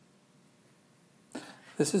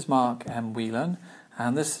This is Mark M. Whelan,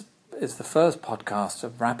 and this is the first podcast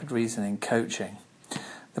of Rapid Reasoning Coaching.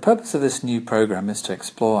 The purpose of this new program is to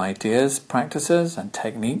explore ideas, practices, and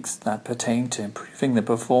techniques that pertain to improving the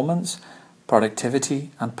performance,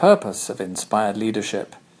 productivity, and purpose of inspired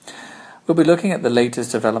leadership. We'll be looking at the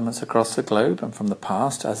latest developments across the globe and from the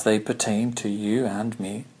past as they pertain to you and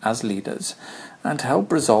me as leaders, and to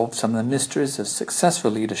help resolve some of the mysteries of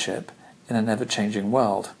successful leadership in an ever-changing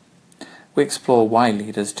world. We explore why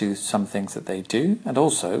leaders do some things that they do, and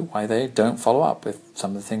also why they don't follow up with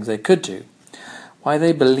some of the things they could do, why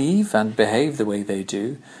they believe and behave the way they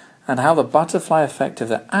do, and how the butterfly effect of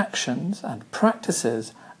their actions and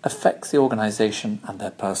practices affects the organization and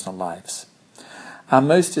their personal lives. Our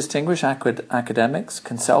most distinguished academics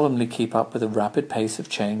can seldomly keep up with the rapid pace of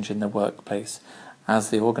change in the workplace,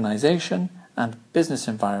 as the organization and business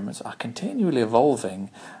environments are continually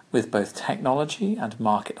evolving with both technology and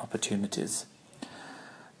market opportunities.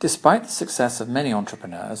 Despite the success of many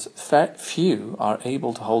entrepreneurs, few are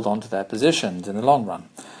able to hold on to their positions in the long run,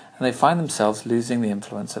 and they find themselves losing the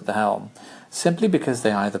influence at the helm, simply because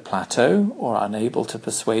they either plateau or are unable to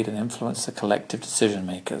persuade and influence the collective decision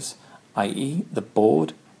makers, i.e. the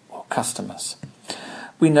board or customers.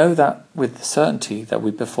 We know that with certainty that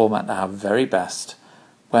we perform at our very best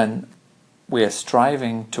when we are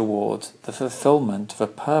striving towards the fulfillment of a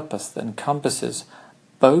purpose that encompasses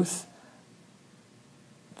both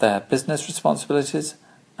their business responsibilities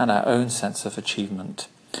and our own sense of achievement.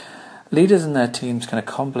 Leaders and their teams can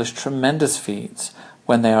accomplish tremendous feats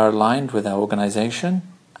when they are aligned with their organization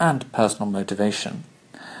and personal motivation.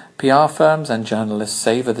 PR firms and journalists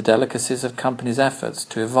savor the delicacies of companies' efforts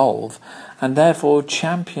to evolve and therefore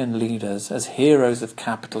champion leaders as heroes of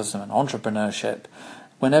capitalism and entrepreneurship.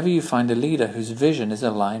 Whenever you find a leader whose vision is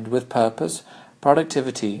aligned with purpose,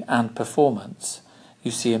 productivity, and performance,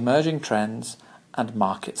 you see emerging trends and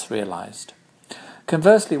markets realized.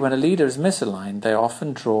 Conversely, when a leader is misaligned, they are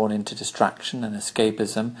often drawn into distraction and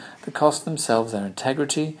escapism that cost themselves their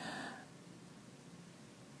integrity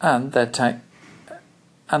and their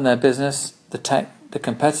business the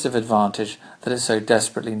competitive advantage that it so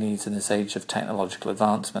desperately needs in this age of technological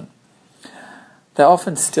advancement. They're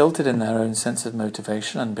often stilted in their own sense of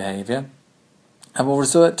motivation and behavior, and will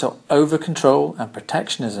resort to over-control and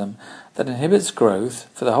protectionism that inhibits growth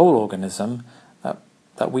for the whole organism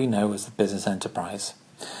that we know as the business enterprise.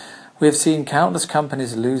 We have seen countless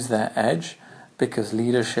companies lose their edge because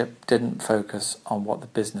leadership didn't focus on what the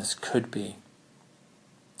business could be.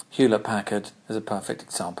 Hewlett-Packard is a perfect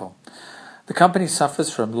example. The company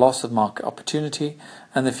suffers from loss of market opportunity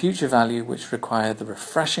and the future value which required the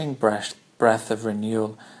refreshing breath of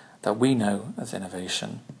renewal that we know as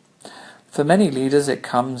innovation. For many leaders, it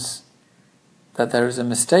comes that there is a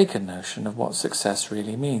mistaken notion of what success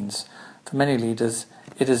really means. For many leaders,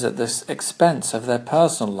 it is at the expense of their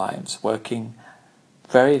personal lives, working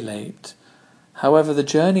very late. However, the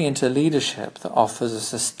journey into leadership that offers a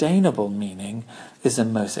sustainable meaning is the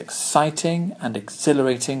most exciting and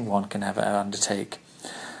exhilarating one can ever undertake,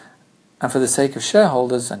 and for the sake of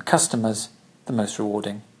shareholders and customers, the most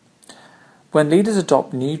rewarding. When leaders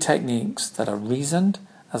adopt new techniques that are reasoned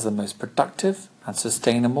as the most productive and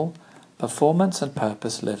sustainable, performance and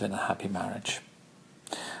purpose live in a happy marriage.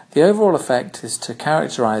 The overall effect is to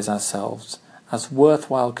characterize ourselves as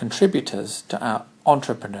worthwhile contributors to our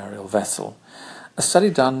entrepreneurial vessel. A study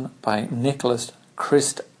done by Nicholas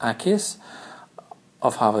Christakis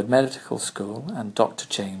of Harvard Medical School and Dr.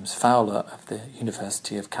 James Fowler of the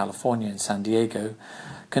University of California in San Diego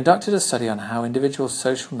conducted a study on how individual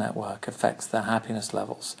social network affects their happiness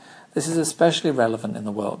levels. This is especially relevant in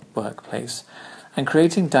the workplace, and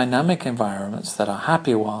creating dynamic environments that are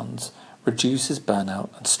happy ones reduces burnout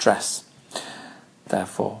and stress,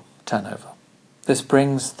 therefore turnover. This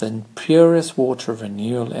brings the purest water of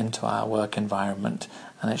renewal into our work environment,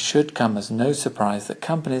 and it should come as no surprise that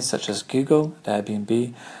companies such as Google and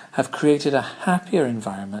Airbnb have created a happier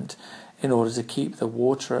environment in order to keep the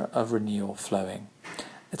water of renewal flowing.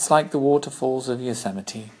 It's like the waterfalls of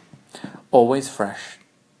Yosemite, always fresh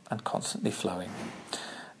and constantly flowing.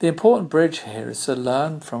 The important bridge here is to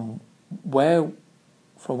learn from where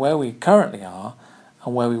we currently are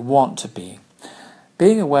and where we want to be,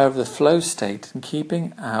 being aware of the flow state and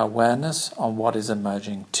keeping our awareness on what is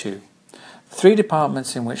emerging too. The three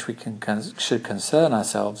departments in which we should concern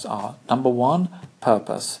ourselves are: number 1,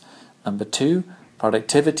 purpose; number 2,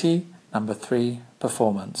 productivity; number 3,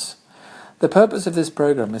 performance. The purpose of this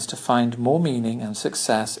program is to find more meaning and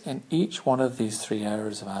success in each one of these three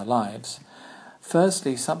areas of our lives.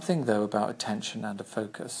 Firstly, something though about attention and a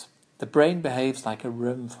focus. The brain behaves like a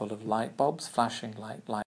room full of light bulbs flashing like light